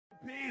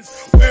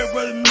We're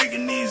brother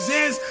making these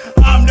ends.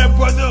 I'm that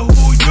brother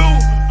who you.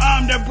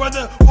 I'm that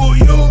brother who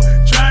you.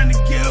 Trying to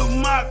kill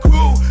my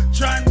crew.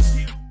 Trying to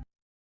see.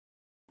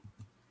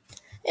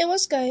 Hey,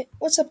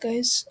 what's up,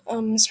 guys?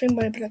 Spring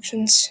Body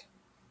Productions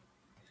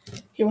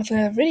here with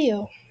another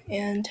video,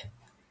 and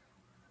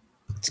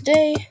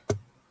today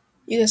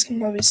you guys can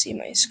probably see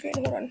my screen.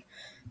 Hold on.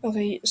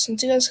 Okay,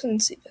 since you guys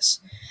couldn't see this,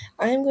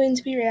 I am going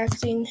to be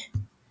reacting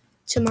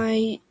to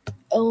my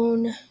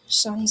own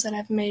songs that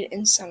I've made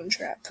in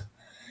Soundtrap.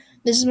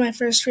 This is my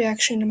first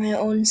reaction to my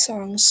own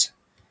songs,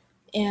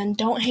 and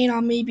don't hate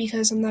on me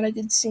because I'm not a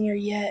good singer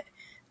yet,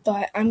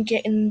 but I'm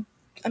getting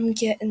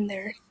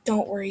there.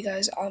 Don't worry,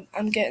 guys.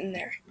 I'm getting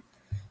there.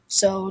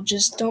 So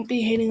just don't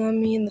be hating on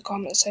me in the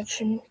comment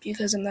section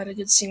because I'm not a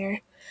good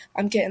singer.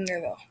 I'm getting there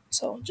though.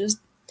 So just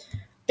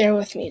bear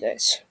with me,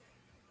 guys.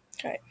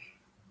 Alright.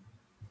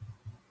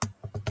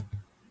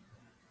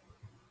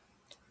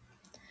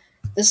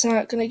 This is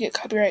not gonna get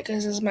copyright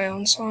because this is my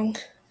own song.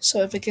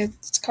 So if it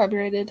gets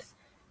copyrighted,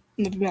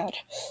 I'm gonna be mad.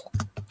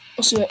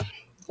 Let's do it.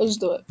 Let's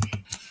do it.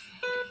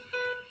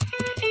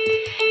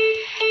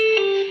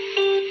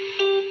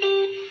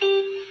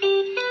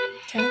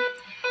 Okay.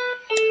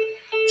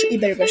 You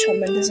better go Shawn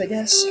Mendes, I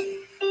guess.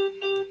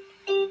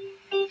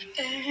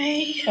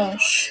 Oh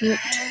shoot.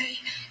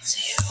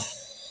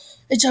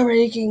 It's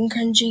already getting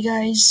cringy,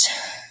 guys.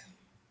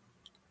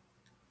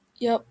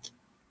 Yep.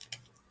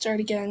 It's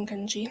already getting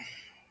cringy.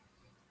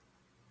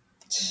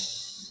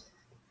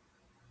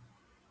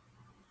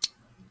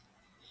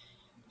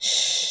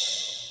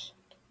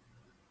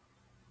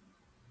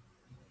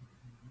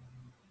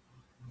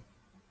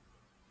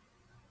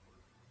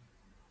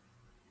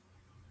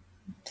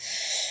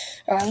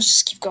 Let's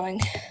just keep going.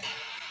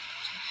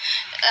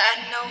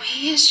 I know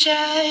he's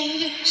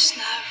just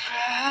not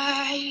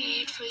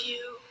right for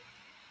you.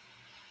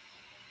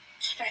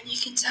 And you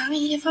can tell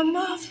me if I'm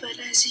off, but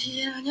I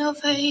see it on your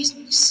face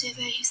when you say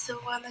that he's the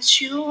one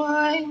that you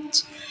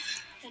want.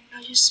 I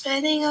know you're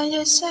spending all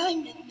your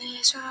time in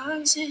this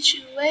wrong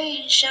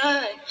situation.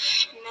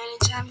 And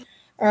anytime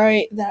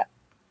Alright, that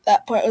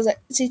part was like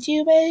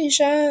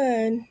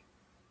situation.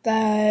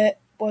 That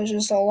was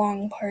just a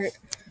long part.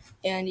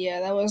 And yeah,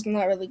 that was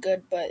not really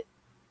good, but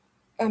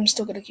I'm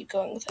still gonna keep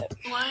going with it.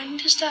 you want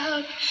to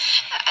stop,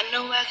 I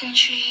know I can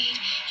treat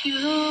you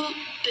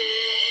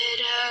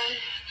better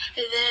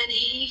than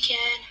he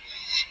can.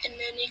 And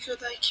any girl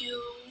like you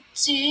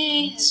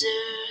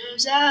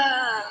deserves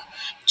a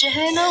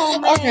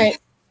gentleman. Okay.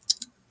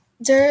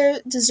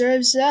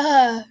 Deserves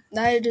that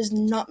does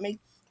not make,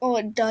 well,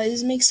 it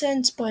does make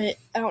sense, but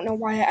I don't know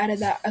why I added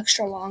that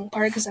extra long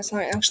part because that's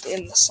not actually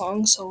in the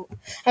song, so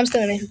I'm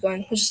still gonna keep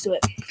going. Let's just do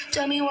it.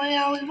 Tell me why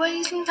are we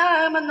wasting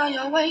time? I know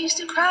you're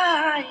wasting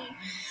crying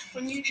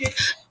when you drink.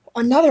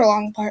 Another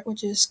long part,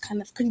 which is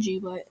kind of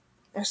cringy, but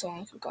I'm still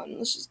gonna keep going.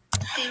 Let's just.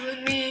 Be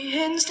with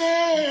me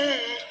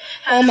instead.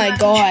 Oh my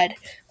god.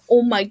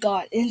 Oh my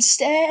god.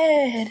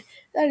 Instead.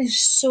 That is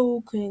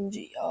so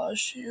cringy. Oh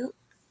shoot.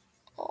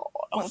 Oh,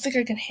 I don't think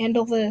I can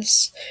handle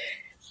this.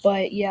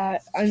 But yeah,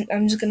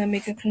 I'm just gonna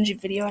make a cringy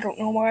video. I don't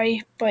know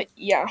why. But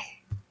yeah.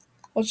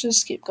 Let's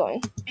just keep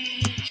going.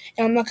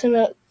 And I'm not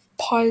gonna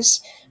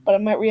pause, but I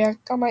might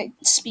react. I might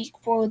speak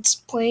while it's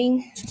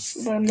playing,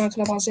 but I'm not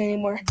gonna pause it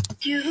anymore.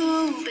 You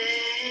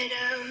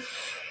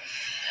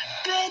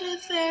better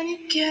than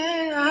you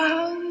can.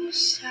 I'll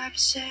stop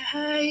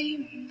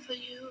saying for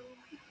you.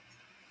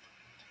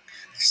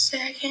 The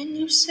second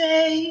you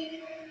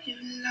say you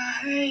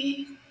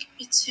like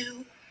me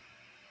too,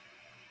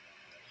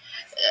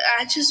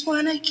 I just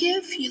wanna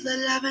give you the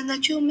loving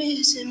that you're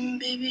missing,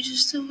 baby,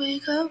 just to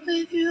wake up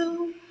with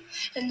you.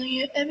 And know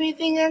you're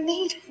everything I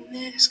need, and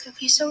this could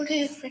be so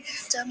different.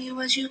 Tell me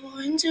what you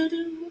want to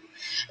do.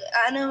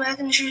 I know I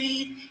can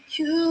treat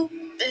you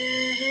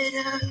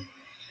better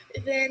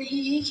than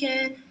he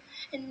can.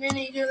 And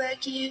any girl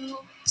like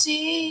you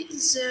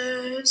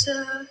deserves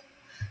a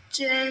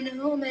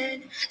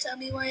gentleman. Tell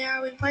me why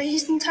are we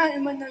wasting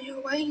time? I know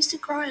you're wasting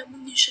crying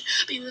when you should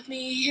be with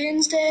me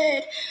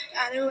instead.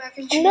 I know I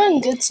can treat I'm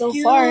doing good so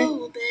far.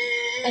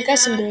 I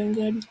guess I'm better. doing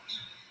good.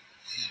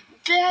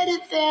 Better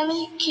than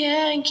we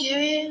can.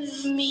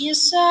 Give me a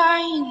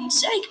sign.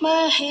 Take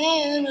my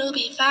hand, we'll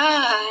be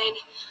fine.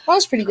 That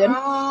was pretty good.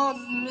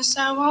 Promise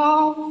I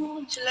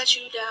won't let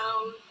you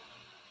down.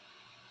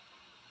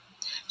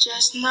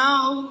 Just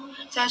know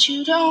that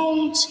you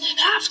don't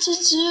have to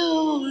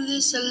do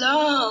this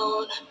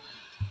alone.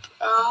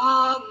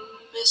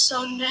 Promise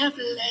I'll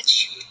never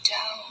let you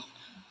down.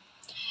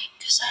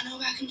 'Cause I know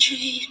I can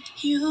treat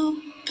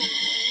you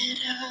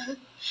better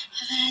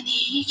than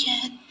he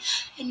can.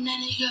 And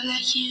any girl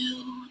like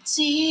you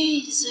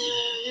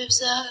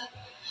deserves a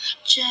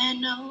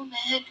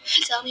gentleman.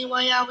 Tell me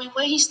why are we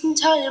wasting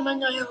time? I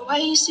know you're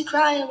wasting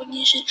crying when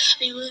you should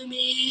be with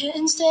me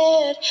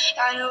instead.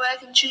 I know I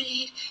can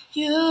treat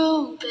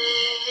you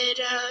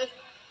better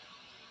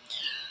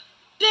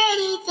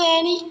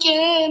than he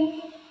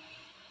can.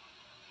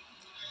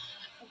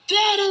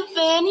 Better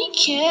than he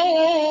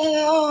can.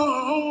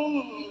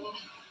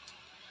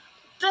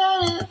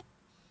 Better.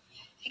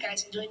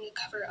 guys, I'm doing a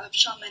cover of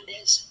Shawn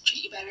Mendes,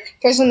 Treat You Better.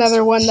 There's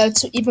another one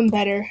that's even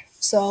better,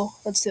 so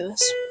let's do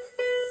this.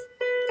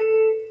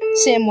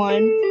 Same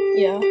one,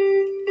 yeah.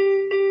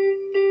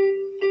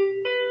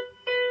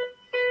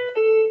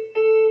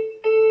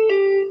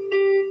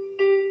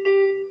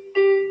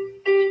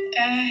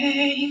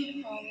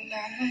 I won't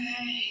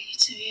lie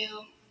to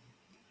you.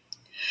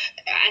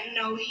 I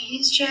know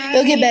he's trying.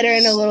 It'll get better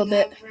in a little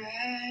bit.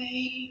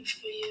 Right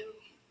for you.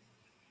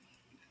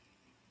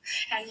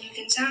 And you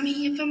can tell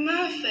me if I'm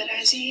off, but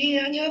I see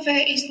it on your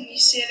face, and you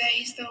say that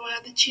he's the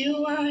one that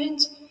you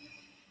want.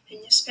 And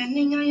you're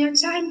spending all your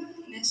time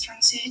in this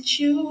wrong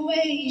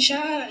situation.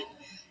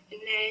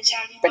 And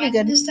anytime you Pretty want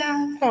good. to stop,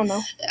 I don't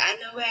know. I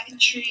know I can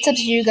treat It's up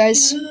to you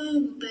guys.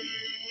 you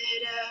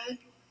better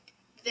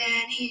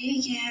than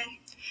he can.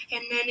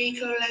 And any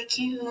girl like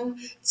you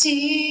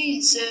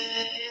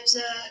deserves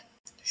a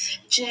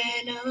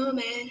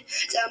gentleman.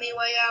 Tell me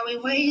why are we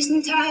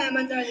wasting time?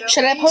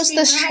 Should I post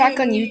this track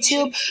on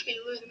YouTube? Be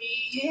with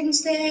me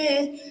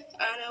instead.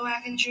 I know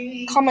I can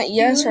treat Comment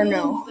yes or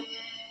no you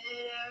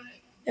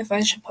if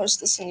I should post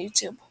this on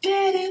YouTube.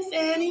 better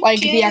than he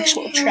Like the can.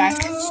 actual track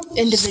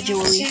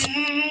individually.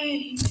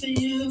 Time for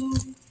you.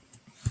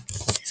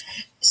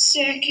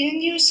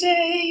 Second you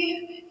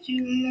say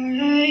you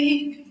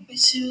like me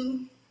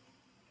too.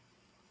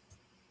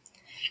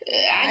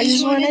 I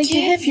just wanna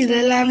give you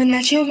the loving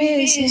that you're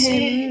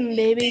missing,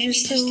 baby,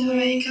 just to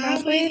wake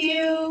up with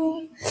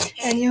you.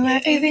 And you're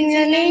everything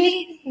I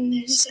need,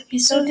 this could be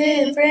so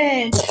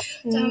different.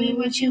 Tell me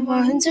what you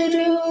want to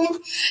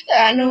do.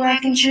 I know I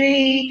can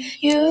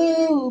treat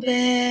you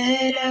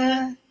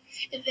better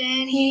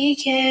than he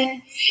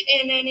can.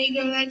 And any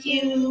girl like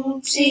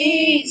you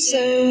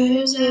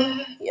deserves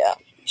a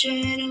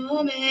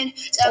gentleman.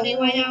 Tell me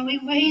why are we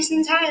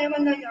wasting time? I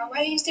know you're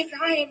wasting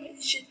time.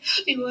 You should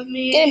be with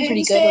me. Getting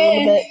pretty good a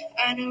little bit.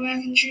 I know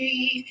I can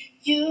treat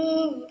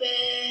you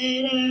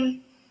better.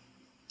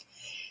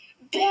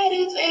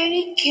 Better than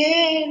he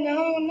can.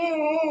 No,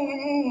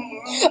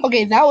 no.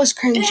 Okay, that was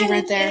cringy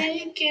right there. Better than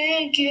he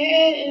can.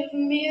 Give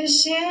me a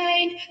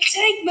sign.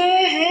 Take my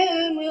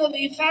hand, we'll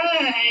be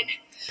fine.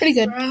 Pretty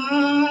good.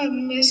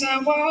 Promise I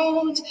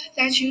won't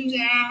let you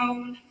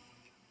down.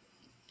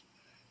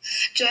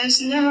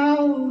 Just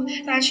know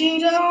that you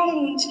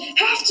don't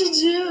have to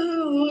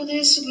do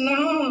this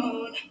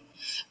alone.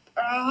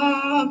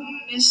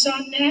 Promise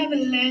I'll never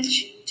let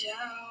you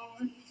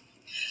down.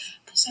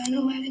 'Cause I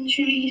know I can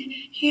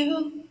treat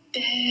you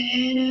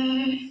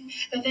better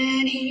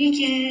than he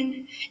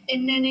can.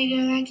 And any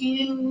girl like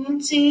you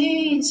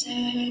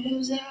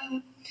deserves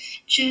a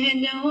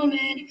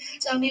gentleman.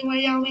 Tell me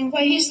why are we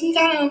wasting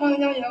time? I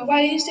know you're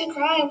wasting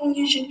crying when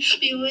you should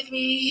be with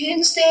me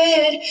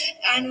instead.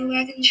 I know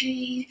I can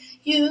treat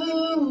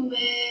you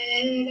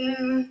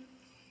better.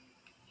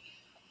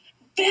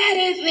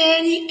 Better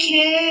than you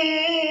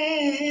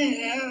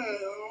can.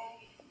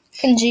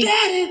 Cringy.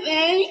 Better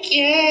than he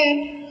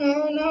can.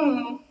 Oh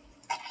no.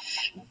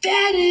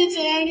 Better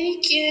than he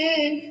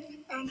can.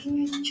 I'm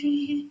gonna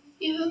treat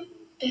you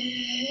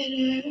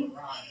better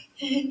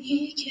than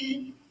he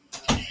can.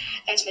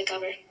 That's my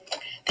cover.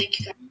 Thank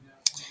you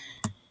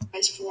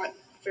guys for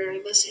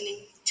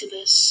listening to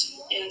this,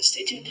 and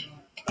stay tuned.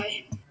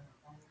 Bye.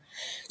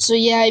 So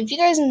yeah, if you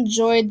guys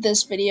enjoyed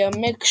this video,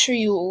 make sure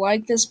you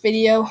like this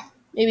video.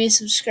 Maybe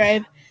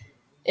subscribe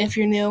if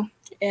you're new.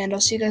 And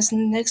I'll see you guys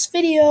in the next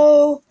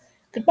video.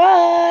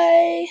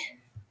 Goodbye.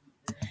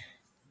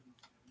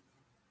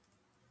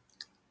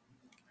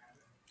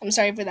 I'm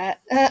sorry for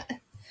that.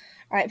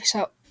 Alright, peace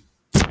out.